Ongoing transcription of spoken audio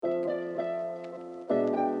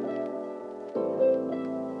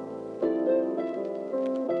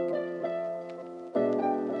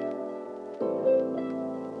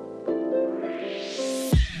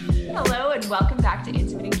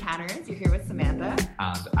Samantha.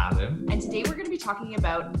 And Adam. And today we're going to be talking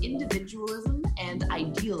about individualism and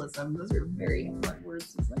idealism. Those are very hard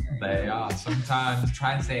words to say. They are. Sometimes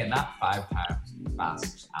try and say that 5 times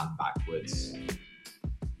fast and backwards.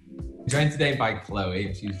 We're joined today by Chloe,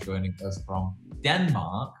 and she's joining us from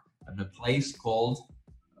Denmark and a place called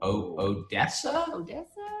Odessa? Odessa?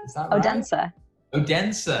 Is that right? Odense.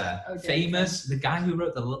 Odense. Famous. The guy who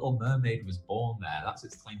wrote The Little Mermaid was born there. That's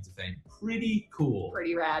its claim to fame. Pretty cool.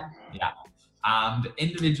 Pretty rad. Yeah. And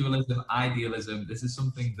individualism, idealism, this is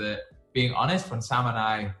something that, being honest, when Sam and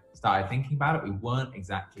I started thinking about it, we weren't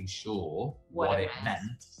exactly sure what it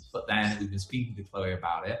meant. But then we've been speaking to Chloe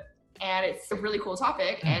about it. And it's a really cool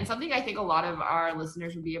topic and something I think a lot of our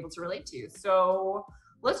listeners would be able to relate to. So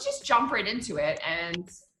let's just jump right into it. And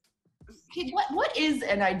okay, what is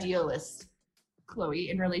an idealist,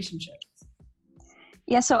 Chloe, in relationships?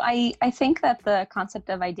 Yeah, so I think that the concept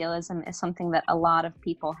of idealism is something that a lot of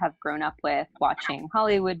people have grown up with, watching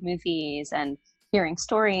Hollywood movies and hearing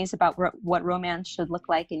stories about what romance should look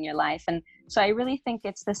like in your life. And so I really think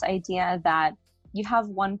it's this idea that you have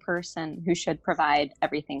one person who should provide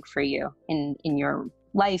everything for you in your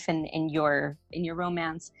life and in your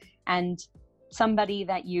romance, and somebody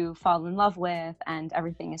that you fall in love with and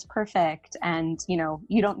everything is perfect and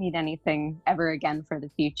you don't need anything ever again for the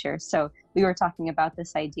future. So we were talking about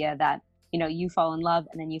this idea that you fall in love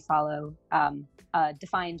and then you follow a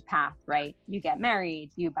defined path, right? You get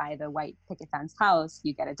married, you buy the white picket fence house,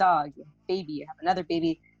 you get a dog, you have a baby, you have another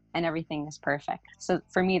baby, and everything is perfect. So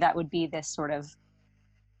for me, that would be this sort of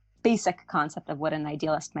basic concept of what an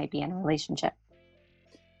idealist might be in a relationship.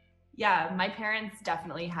 Yeah, my parents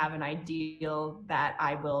definitely have an ideal that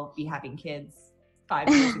I will be having kids 5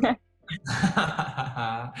 years ago.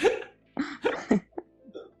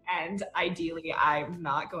 And ideally, I'm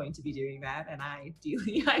not going to be doing that. And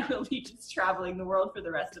ideally, I will be just traveling the world for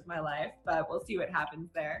the rest of my life. But we'll see what happens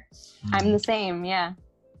there. I'm the same, yeah.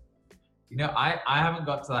 I haven't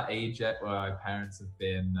got to that age yet where my parents have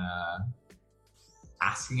been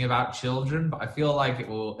asking about children, but I feel like it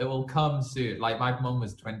will come soon. Like my mum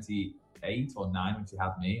was 28 or 9 when she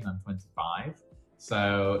had me, and I'm 25,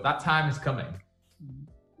 so that time is coming.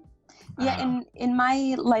 Yeah, in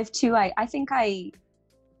my life too, I think I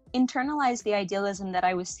internalized the idealism that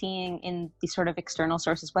I was seeing in the sort of external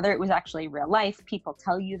sources, whether it was actually real life. People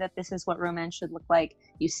tell you that this is what romance should look like.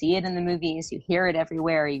 You see it in the movies, you hear it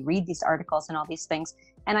everywhere, you read these articles and all these things.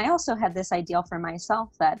 And I also had this ideal for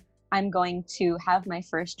myself that I'm going to have my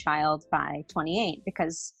first child by 28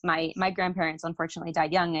 because my grandparents unfortunately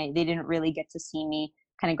died young. They didn't really get to see me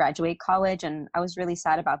kind of graduate college, and I was really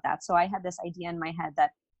sad about that. So I had this idea in my head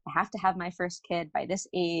that I have to have my first kid by this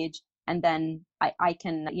age, and then I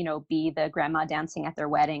can, be the grandma dancing at their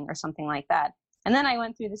wedding or something like that. And then I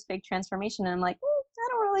went through this big transformation, and I'm like, I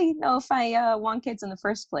don't really know if I want kids in the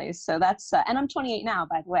first place. So that's, and I'm 28 now,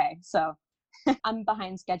 by the way. So I'm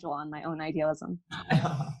behind schedule on my own idealism.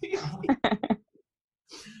 I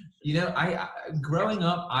growing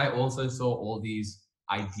up, I also saw all these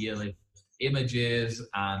idealist images,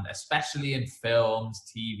 and especially in films,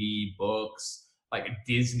 TV, books, like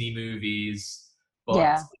Disney movies. But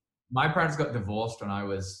yeah. My parents got divorced when I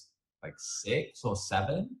was like 6 or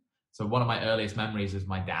 7. So one of my earliest memories is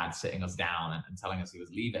my dad sitting us down and telling us he was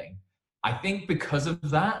leaving. I think because of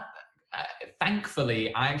that,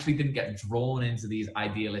 thankfully, I actually didn't get drawn into these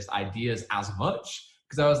idealist ideas as much,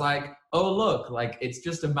 because I was like, oh, look, like it's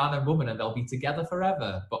just a man and woman and they'll be together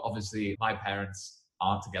forever. But obviously my parents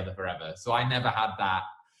aren't together forever. So I never had that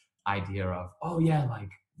idea of, oh yeah,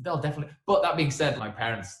 like they'll definitely. But that being said, my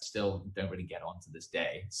parents still don't really get on to this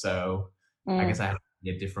day. So I guess I have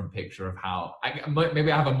a different picture of how,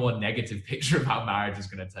 maybe I have a more negative picture of how marriage is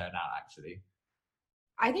going to turn out, actually.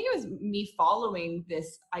 I think it was me following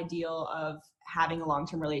this ideal of having a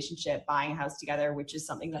long-term relationship, buying a house together, which is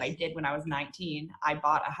something that I did when I was 19. I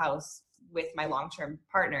bought a house with my long-term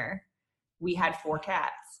partner. We had 4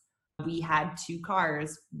 cats. We had 2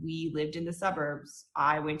 cars. We lived in the suburbs.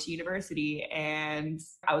 I went to university, and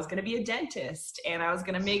I was going to be a dentist, and I was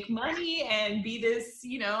going to make money and be this,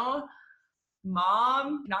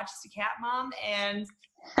 mom, not just a cat mom. And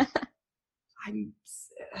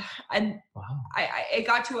it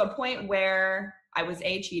got to a point where I was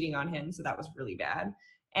cheating on him, so that was really bad,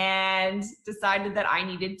 and decided that I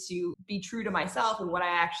needed to be true to myself and what I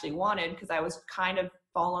actually wanted, because I was kind of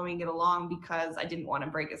following it along because I didn't want to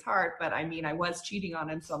break his heart. But I mean, I was cheating on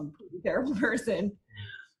him, so I'm a pretty terrible person.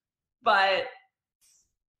 But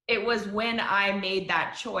it was when I made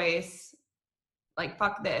that choice, like,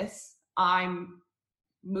 fuck this, I'm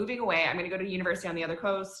moving away. I'm going to go to university on the other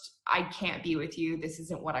coast. I can't be with you. This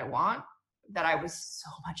isn't what I want. that I was so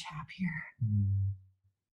much happier.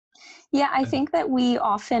 Yeah, I think that we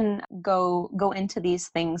often go into these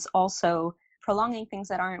things also prolonging things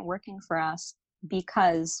that aren't working for us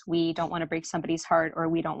because we don't want to break somebody's heart, or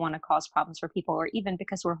we don't want to cause problems for people, or even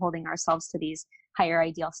because we're holding ourselves to these higher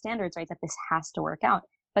ideal standards, right? That this has to work out.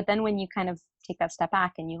 But then when you kind of take that step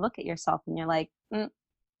back and you look at yourself and you're like,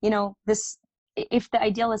 this, if the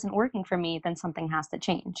ideal isn't working for me, then something has to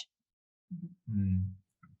change.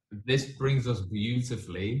 This brings us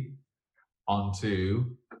beautifully onto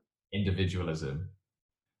individualism.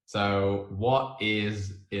 So what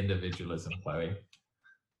is individualism, Chloe?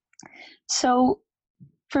 So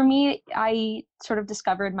for me, I sort of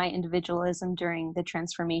discovered my individualism during the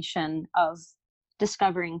transformation of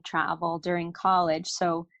discovering travel during college.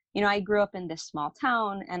 So, I grew up in this small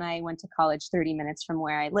town and I went to college 30 minutes from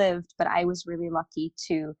where I lived, but I was really lucky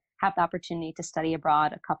to have the opportunity to study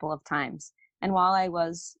abroad a couple of times. And while I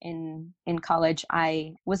was in college,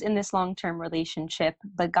 I was in this long-term relationship,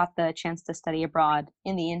 but got the chance to study abroad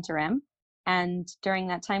in the interim. And during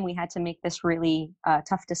that time, we had to make this really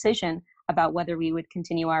tough decision about whether we would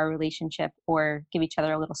continue our relationship or give each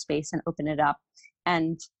other a little space and open it up.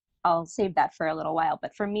 And I'll save that for a little while.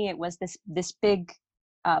 But for me, it was this big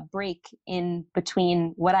break in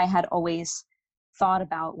between what I had always thought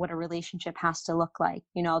about what a relationship has to look like.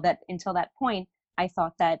 That until that point, I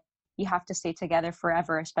thought that you have to stay together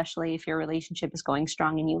forever, especially if your relationship is going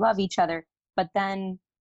strong and you love each other. But then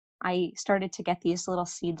I started to get these little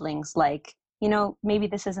seedlings like, maybe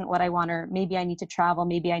this isn't what I want, or maybe I need to travel,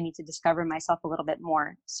 maybe I need to discover myself a little bit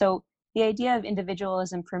more. So the idea of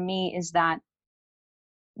individualism for me is that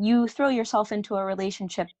you throw yourself into a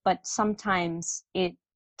relationship, but sometimes it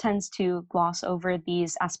tends to gloss over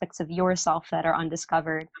these aspects of yourself that are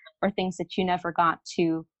undiscovered, or things that you never got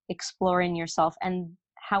to explore in yourself, and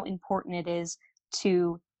how important it is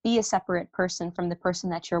to be a separate person from the person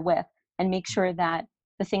that you're with, and make sure that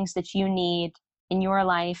the things that you need in your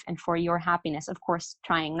life and for your happiness, of course,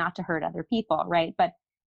 trying not to hurt other people, right? But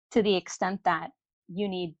to the extent that you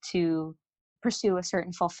need to pursue a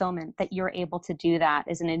certain fulfillment, that you're able to do that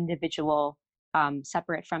as an individual,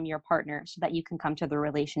 separate from your partner, so that you can come to the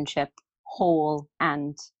relationship whole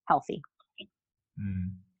and healthy.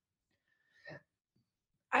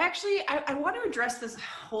 I want to address this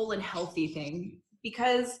whole and healthy thing,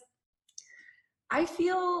 because I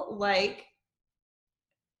feel like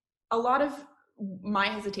a lot of my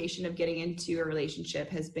hesitation of getting into a relationship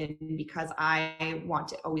has been because I want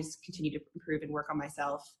to always continue to improve and work on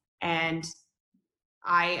myself. And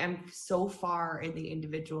I am so far in the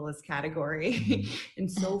individualist category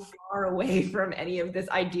and so far away from any of this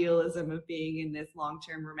idealism of being in this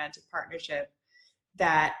long-term romantic partnership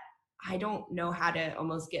that I don't know how to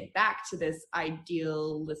almost get back to this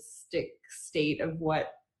idealistic state of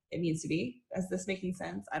what it means to be. Is this making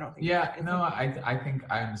sense? I don't think. Yeah, no, I think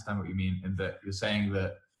I understand what you mean, in that you're saying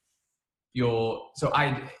that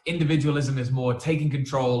individualism is more taking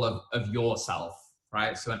control of yourself,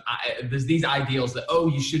 right? So there's these ideals that, oh,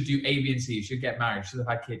 you should do A, B, and C, you should get married, you should have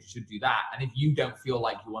had kids, you should do that. And if you don't feel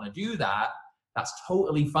like you want to do that, that's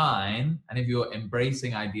totally fine. And if you're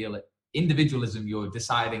embracing individualism, you're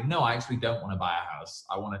deciding, no, I actually don't want to buy a house,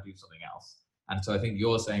 I want to do something else. And so I think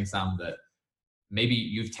you're saying, Sam, that maybe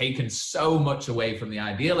you've taken so much away from the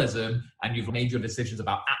idealism and you've made your decisions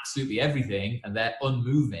about absolutely everything, and they're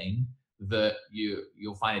unmoving, that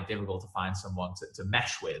you'll find it difficult to find someone to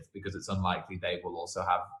mesh with, because it's unlikely they will also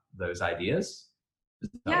have those ideas.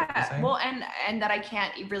 Yeah, well, and that I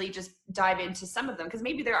can't really just dive into some of them, because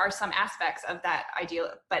maybe there are some aspects of that ideal,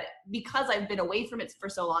 but because I've been away from it for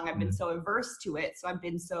so long, I've been so averse to it,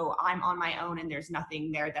 so I'm on my own and there's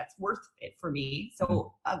nothing there that's worth it for me,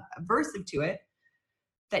 so aversive to it,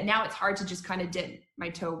 that now it's hard to just kind of dip my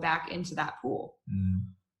toe back into that pool.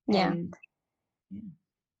 Yeah.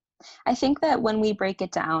 I think that when we break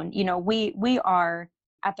it down, we are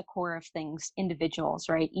at the core of things individuals,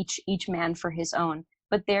 right? Each man for his own.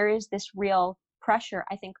 But there is this real pressure,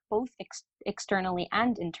 I think, both externally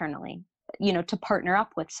and internally, to partner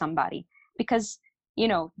up with somebody, because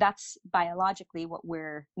that's biologically what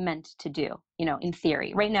we're meant to do, in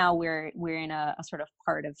theory. Right now we're in a sort of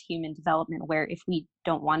part of human development where if we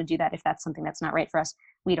don't want to do that, if that's something that's not right for us,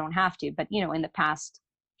 we don't have to. But in the past,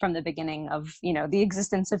 from the beginning of the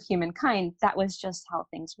existence of humankind, that was just how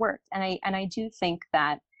things worked. And I do think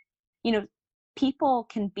that people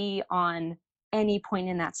can be on any point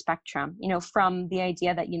in that spectrum, from the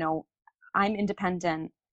idea that I'm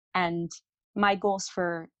independent and my goals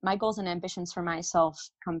and ambitions for myself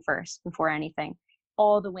come first before anything,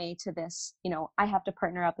 all the way to this, I have to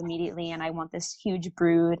partner up immediately and I want this huge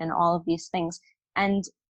brood and all of these things. And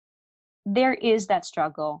there is that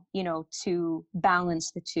struggle, to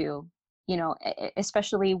balance the two,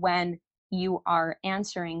 especially when you are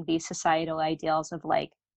answering these societal ideals of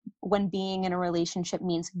like, when being in a relationship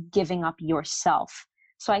means giving up yourself.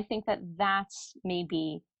 So I think that that's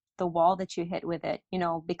maybe the wall that you hit with it,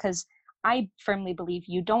 because I firmly believe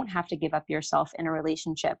you don't have to give up yourself in a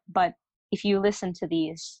relationship. But if you listen to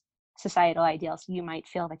these societal ideals, you might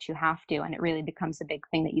feel that you have to, and it really becomes a big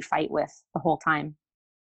thing that you fight with the whole time.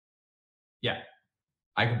 Yeah,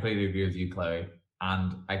 I completely agree with you, Chloe.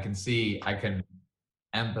 And I can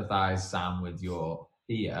empathize, Sam, with your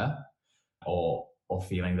fear or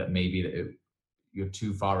feeling that maybe you're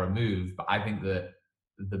too far removed. But I think that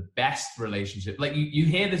the best relationship, like you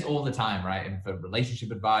hear this all the time, right? And for relationship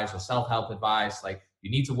advice or self-help advice, like you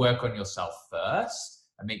need to work on yourself first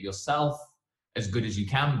and make yourself as good as you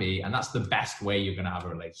can be. And that's the best way you're going to have a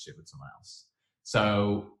relationship with someone else.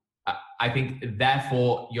 So I think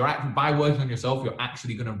therefore by working on yourself, you're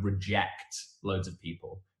actually going to reject loads of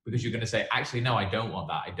people, because you're going to say, actually, no, I don't want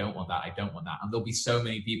that. I don't want that. I don't want that. And there'll be so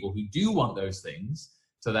many people who do want those things.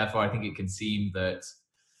 So therefore, I think it can seem that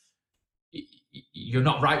you're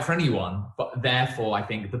not right for anyone. But therefore, I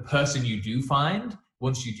think the person you do find,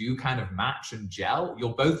 once you do kind of match and gel,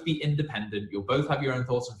 you'll both be independent. You'll both have your own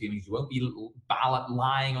thoughts and feelings. You won't be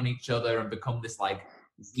lying on each other and become this like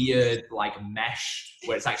weird like mesh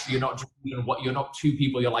where it's actually you're not two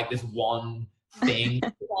people. You're like this one thing,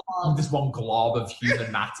 this one glob of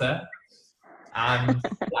human matter. And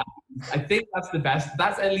I think that's the best.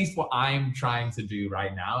 That's at least what I'm trying to do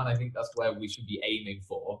right now. And I think that's where we should be aiming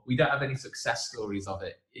for. We don't have any success stories of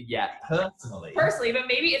it yet, personally, but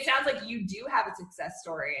maybe it sounds like you do have a success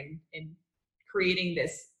story in creating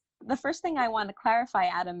this. The first thing I want to clarify,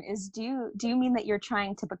 Adam, is do you mean that you're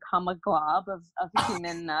trying to become a glob of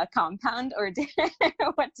human compound, or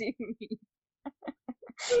what do you mean?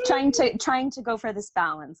 trying to go for this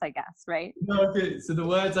balance, I guess, right? No, okay. So the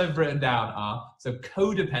words I've written down are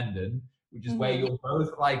codependent, which is where you're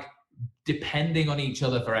both like depending on each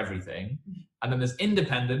other for everything, and then there's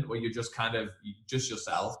independent, where you're just kind of just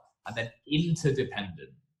yourself, and then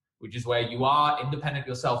interdependent, which is where you are independent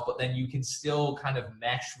yourself, but then you can still kind of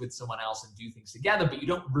mesh with someone else and do things together, but you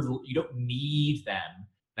don't need them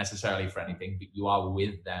necessarily for anything, but you are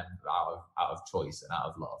with them out of choice and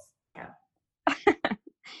out of love. Yeah.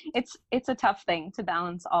 It's a tough thing to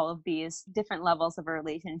balance all of these different levels of a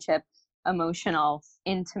relationship, emotional,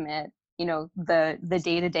 intimate, the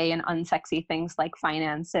day-to-day and unsexy things like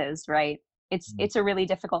finances, right? It's a really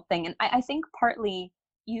difficult thing. And I think partly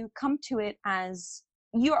you're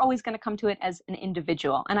always going to come to it as an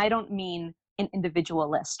individual. And I don't mean an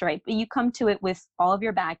individualist, right? But you come to it with all of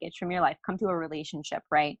your baggage from your life, come to a relationship,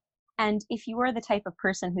 right? And if you are the type of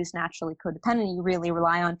person who's naturally codependent, you really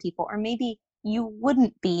rely on people, or maybe you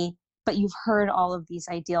wouldn't be, but you've heard all of these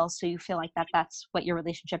ideals, so you feel like that's what your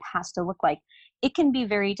relationship has to look like. It can be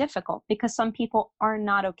very difficult because some people are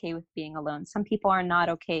not okay with being alone. Some people are not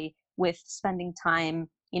okay with spending time,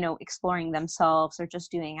 exploring themselves, or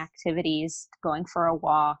just doing activities, going for a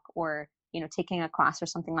walk, or, taking a class or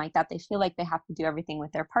something like that. They feel like they have to do everything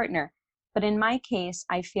with their partner. But in my case,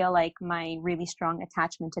 I feel like my really strong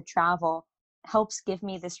attachment to travel helps give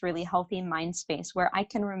me this really healthy mind space where I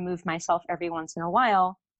can remove myself every once in a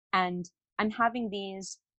while. And I'm having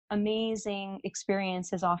these amazing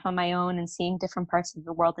experiences off on my own and seeing different parts of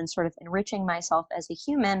the world and sort of enriching myself as a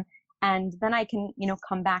human. And then I can,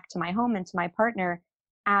 come back to my home and to my partner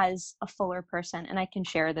as a fuller person, and I can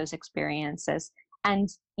share those experiences. And,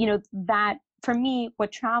 that for me,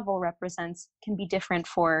 what travel represents can be different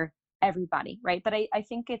for everybody, right? But I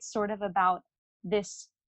think it's sort of about this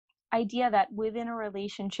idea that within a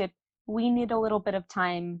relationship, we need a little bit of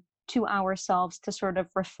time to ourselves to sort of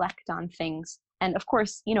reflect on things. And of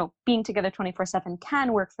course, being together 24/7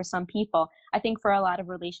 can work for some people. I think for a lot of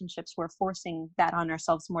relationships, we're forcing that on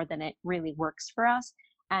ourselves more than it really works for us.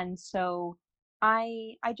 And so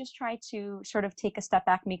I just try to sort of take a step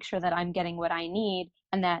back, make sure that I'm getting what I need,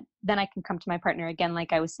 and that then I can come to my partner again,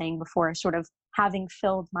 like I was saying before, sort of having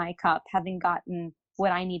filled my cup, having gotten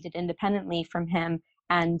what I needed independently from him.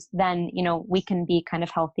 And then, we can be kind of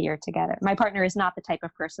healthier together. My partner is not the type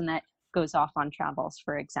of person that goes off on travels,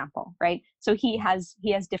 for example, right? So he has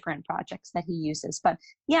different projects that he uses. But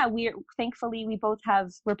yeah, we're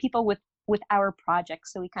people with our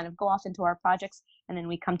projects. So we kind of go off into our projects, and then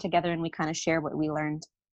we come together and we kind of share what we learned.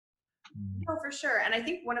 No, for sure. And I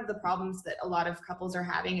think one of the problems that a lot of couples are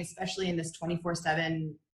having, especially in this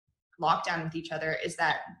 24/7 lockdown with each other, is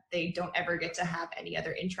that they don't ever get to have any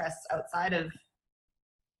other interests outside of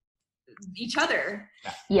each other.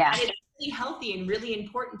 Yeah. And it's really healthy and really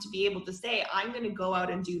important to be able to say, I'm going to go out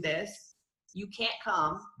and do this. you can't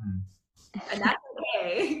come. Mm. And that's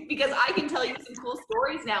okay, because I can tell you some cool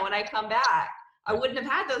stories now when I come back. I wouldn't have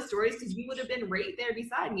had those stories because you would have been right there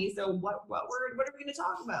beside me. So what are we going to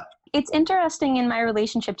talk about? It's interesting in my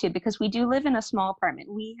relationship too, because we do live in a small apartment.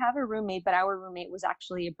 We have a roommate, but our roommate was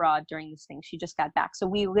actually abroad during this thing. She just got back. So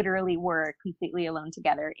we literally were completely alone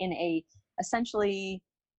together in a essentially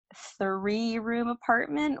 3-room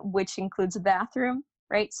apartment, which includes a bathroom,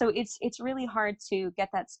 right? So it's really hard to get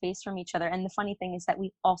that space from each other. And the funny thing is that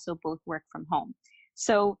we also both work from home.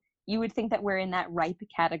 So you would think that we're in that ripe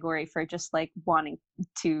category for just like wanting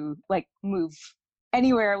to like move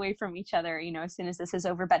anywhere away from each other, as soon as this is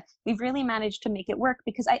over. But we've really managed to make it work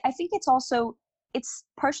because I think it's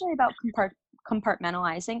partially about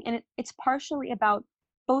compartmentalizing, and it's partially about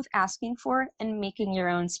both asking for and making your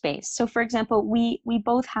own space. So for example, we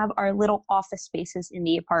both have our little office spaces in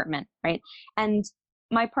the apartment, right? And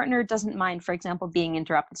my partner doesn't mind, for example, being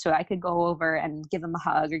interrupted. So I could go over and give him a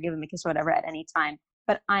hug or give him a kiss or whatever at any time.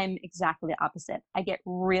 But I'm exactly the opposite. I get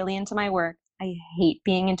really into my work. I hate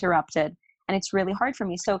being interrupted. And it's really hard for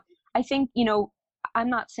me. So I think, I'm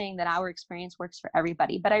not saying that our experience works for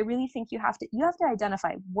everybody, but I really think you have to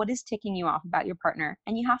identify what is ticking you off about your partner,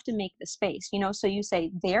 and you have to make the space, so you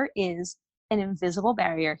say there is an invisible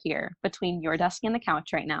barrier here between your desk and the couch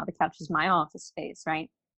right now. The couch is my office space, right?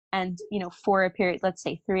 And, for a period, let's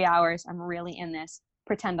say 3 hours, I'm really in this.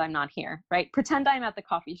 Pretend I'm not here, right? Pretend I'm at the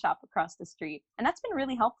coffee shop across the street. And that's been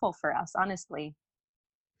really helpful for us, honestly.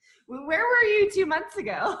 Where were you 2 months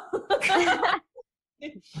ago?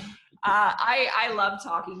 I love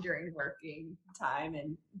talking during working time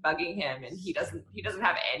and bugging him, and he doesn't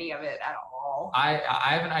have any of it at all. I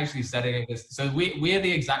haven't actually said any of this. So we're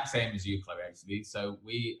the exact same as you, Chloe, actually. So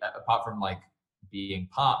we, apart from like being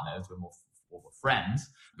partners, we're more friends.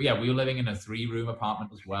 But yeah, we were living in a 3-room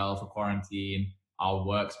apartment as well for quarantine. Our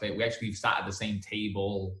workspace, we actually sat at the same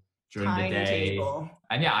table during the day. Table.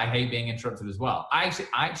 And yeah, I hate being interrupted as well. I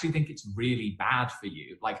actually think it's really bad for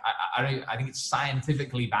you. Like I think it's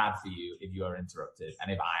scientifically bad for you if you are interrupted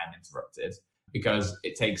and if I am interrupted, because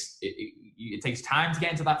it takes time to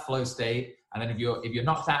get into that flow state. And then if you're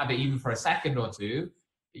knocked out of it even for a second or two,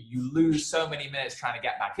 you lose so many minutes trying to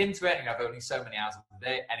get back into it, and you have only so many hours of the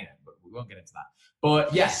day. Anyway, but we won't get into that.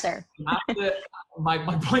 But yes, sir. My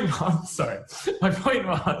point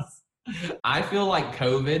was, I feel like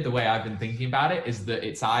COVID, the way I've been thinking about it, is that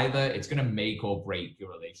it's going to make or break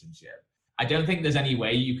your relationship. I don't think there's any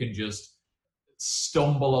way you can just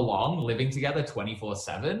stumble along living together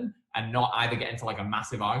 24/7 and not either get into like a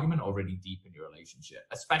massive argument or really deepen your relationship,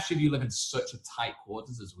 especially if you live in such a tight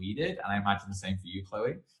quarters as we did. And I imagine the same for you,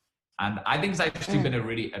 Chloe. And I think it's actually been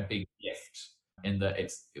a big gift in that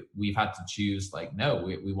we've had to choose, like, no,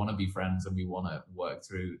 we want to be friends and we want to work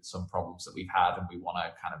through some problems that we've had, and we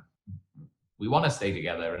want to stay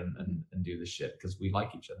together and do this shit because we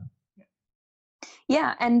like each other.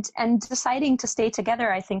 Yeah, and deciding to stay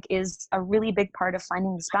together, I think, is a really big part of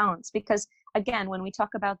finding this balance. Because again, when we talk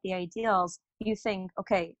about the ideals, you think,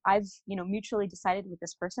 okay, I've mutually decided with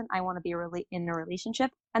this person I want to be in a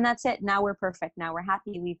relationship, and that's it. Now we're perfect. Now we're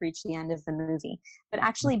happy. We've reached the end of the movie. But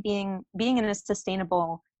actually, being in a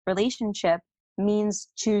sustainable relationship means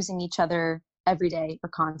choosing each other every day or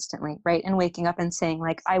constantly, right? And waking up and saying,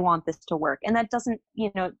 like, I want this to work. And that doesn't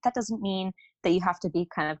mean that you have to be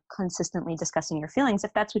kind of consistently discussing your feelings.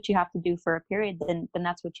 If that's what you have to do for a period, then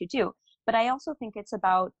that's what you do. But I also think it's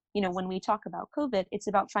about, when we talk about COVID, it's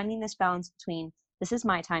about finding this balance between, this is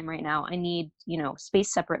my time right now. I need,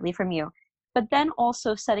 space separately from you. But then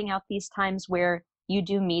also setting out these times where you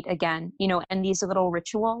do meet again, and these little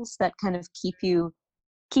rituals that kind of keep you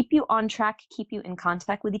on track, keep you in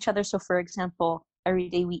contact with each other. So for example, every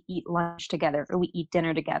day we eat lunch together or we eat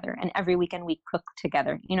dinner together, and every weekend we cook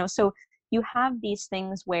together, so you have these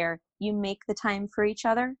things where you make the time for each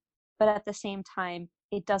other, but at the same time,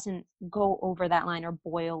 it doesn't go over that line or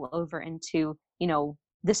boil over into,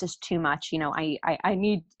 this is too much. I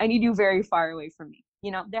need you very far away from me.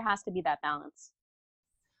 There has to be that balance.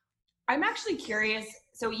 I'm actually curious.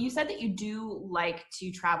 So you said that you do like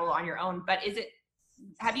to travel on your own, but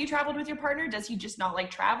have you traveled with your partner? Does he just not like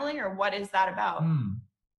traveling, or what is that about?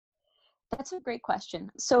 That's a great question.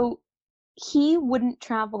 So he wouldn't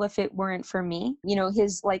travel if it weren't for me.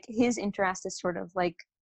 His interest is sort of like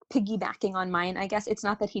piggybacking on mine. I guess it's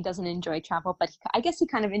not that he doesn't enjoy travel, but I guess he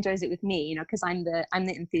kind of enjoys it with me, because I'm the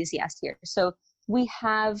enthusiast here. So we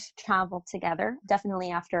have traveled together,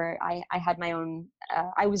 definitely after I had my own,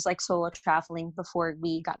 I was like solo traveling before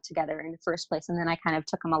we got together in the first place. And then I kind of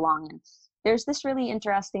took him along. And there's this really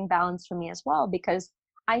interesting balance for me as well, because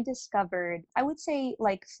I discovered, I would say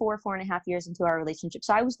like 4.5 years into our relationship.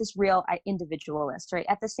 So I was this real individualist, right?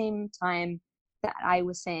 At the same time that I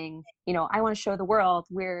was saying, you know, I want to show the world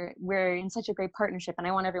we're in such a great partnership and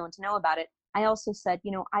I want everyone to know about it. I also said,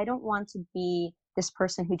 you know, I don't want to be this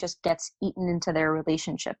person who just gets eaten into their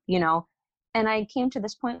relationship, you know? And I came to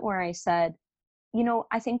this point where I said, you know,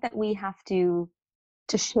 I think that we have to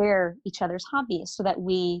share each other's hobbies so that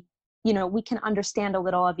we, you know, we can understand a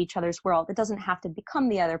little of each other's world. It doesn't have to become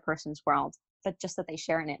the other person's world, but just that they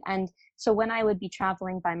share in it. And so when I would be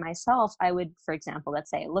traveling by myself, I would, for example, let's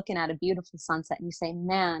say looking at a beautiful sunset and you say,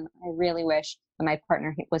 man, I really wish that my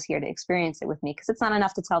partner was here to experience it with me, because it's not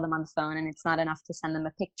enough to tell them on the phone and it's not enough to send them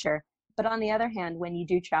a picture. But on the other hand, when you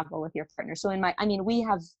do travel with your partner, so we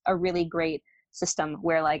have a really great system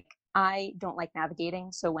where like, I don't like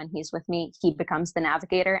navigating. So when he's with me, he becomes the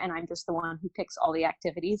navigator and I'm just the one who picks all the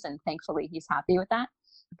activities. And thankfully he's happy with that.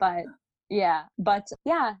 But yeah,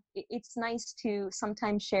 it's nice to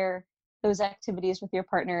sometimes share those activities with your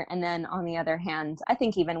partner. And then on the other hand, I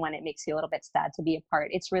think even when it makes you a little bit sad to be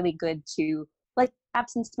apart, it's really good to, like,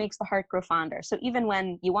 absence makes the heart grow fonder. So even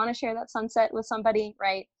when you want to share that sunset with somebody,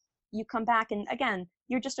 right, you come back and again,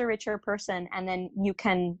 you're just a richer person, and then you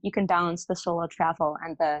can balance the solo travel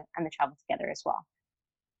and the travel together as well.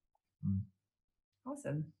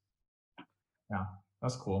 Awesome. Yeah,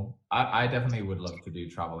 that's cool. I definitely would love to do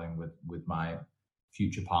traveling with my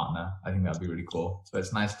future partner. I think that'd be really cool. So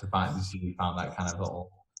it's nice to see you found that kind of little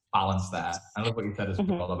balance there. I love what you said as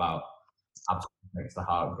well about absence makes the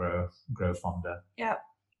heart grow fonder. Yeah.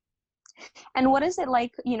 And what is it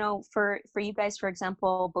like, you know, for you guys, for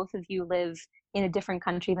example, both of you live in a different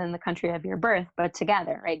country than the country of your birth, but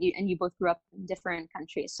together, right? You both grew up in different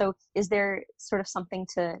countries. So is there sort of something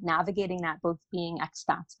to navigating that, both being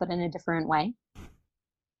expats, but in a different way?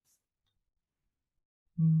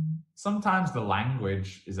 Sometimes the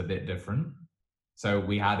language is a bit different. So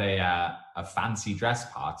we had a fancy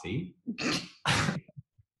dress party.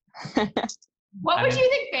 What would you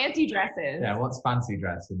think fancy dress is? Yeah, what's fancy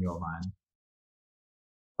dress in your mind?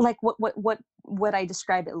 Like what would I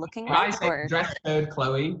describe it looking like? Or? Dress code,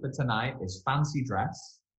 Chloe, for tonight is fancy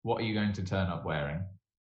dress. What are you going to turn up wearing?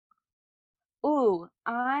 Ooh,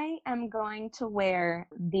 I am going to wear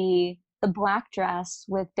the black dress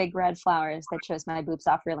with big red flowers that shows my boobs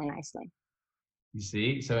off really nicely. You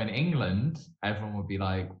see, so in England, everyone would be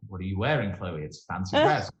like, what are you wearing, Chloe? It's fancy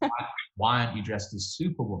dress. Why aren't you dressed as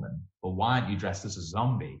Superwoman? Or why aren't you dressed as a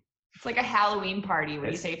zombie? It's like a Halloween party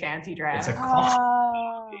when you say fancy dress. It's a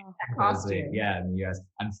costume. Yeah, in the US.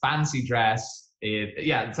 And fancy dress,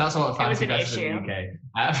 that's what fancy dress is in the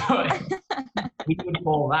UK. We would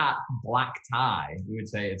call that black tie. We would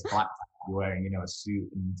say it's black tie. You're wearing, a suit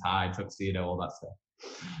and tie, tuxedo, all that stuff.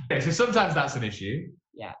 Okay, so sometimes that's an issue.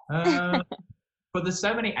 Yeah. But there's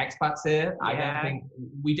so many expats here. I don't think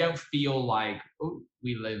we don't feel like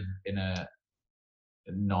we live in a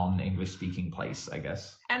non-English speaking place, I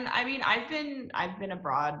guess. And I mean, I've been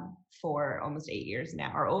abroad for almost 8 years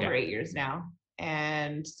now, or over 8 years now.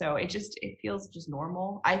 And so it feels just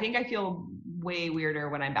normal. I think I feel way weirder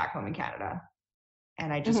when I'm back home in Canada.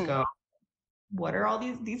 And I just go, what are all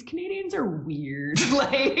these Canadians are weird.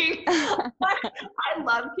 Like, I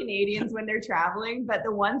love Canadians when they're traveling, but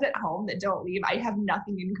the ones at home that don't leave, I have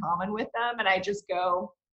nothing in common with them. And I just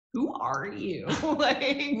go, who are you?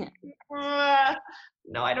 Like,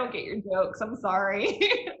 no, I don't get your jokes. I'm sorry.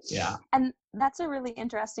 Yeah. And that's a really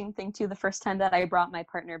interesting thing too. The first time that I brought my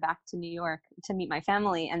partner back to New York to meet my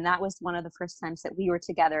family, and that was one of the first times that we were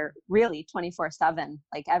together really 24/7,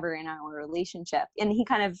 like ever in our relationship. And he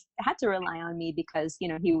kind of had to rely on me because,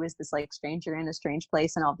 he was this like stranger in a strange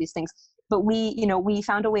place and all these things. But we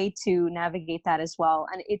found a way to navigate that as well.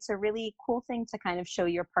 And it's a really cool thing to kind of show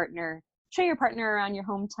your partner around your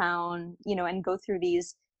hometown, and go through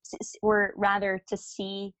these, or rather to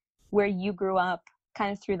see where you grew up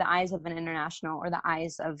kind of through the eyes of an international or the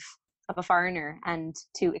eyes of a foreigner, and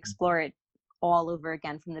to explore it all over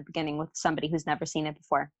again from the beginning with somebody who's never seen it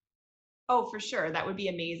before. Oh, for sure. That would be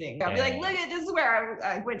amazing. I'll be like, look, this is where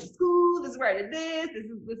I went to school. This is where I did this.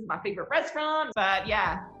 This is my favorite restaurant. But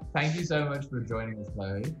yeah. Thank you so much for joining us,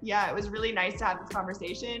 Chloe. Yeah, it was really nice to have this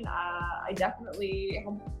conversation. I definitely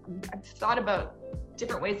I've thought about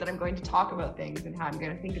different ways that I'm going to talk about things and how I'm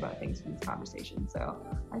going to think about things from this conversation. So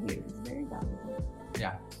I think it was very valuable.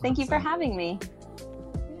 Yeah. Thank you for having me.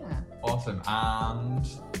 Yeah. Awesome. And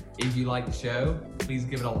if you like the show, please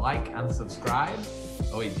give it a like and subscribe.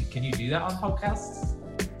 Oh wait, can you do that on podcasts?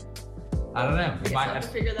 I don't know. We might have to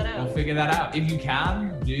figure that out. We'll figure that out. If you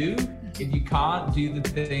can, do. If you can't, do the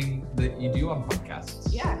thing that you do on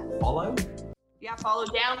podcasts. Yeah. Follow. Yeah. Yeah, follow,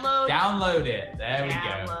 download. Download it. There we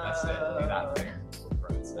go. That's it. Do that thing.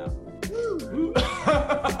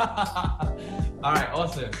 All right,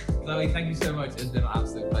 awesome. Chloe, thank you so much. It's been an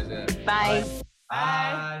absolute pleasure. Bye.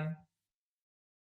 Bye.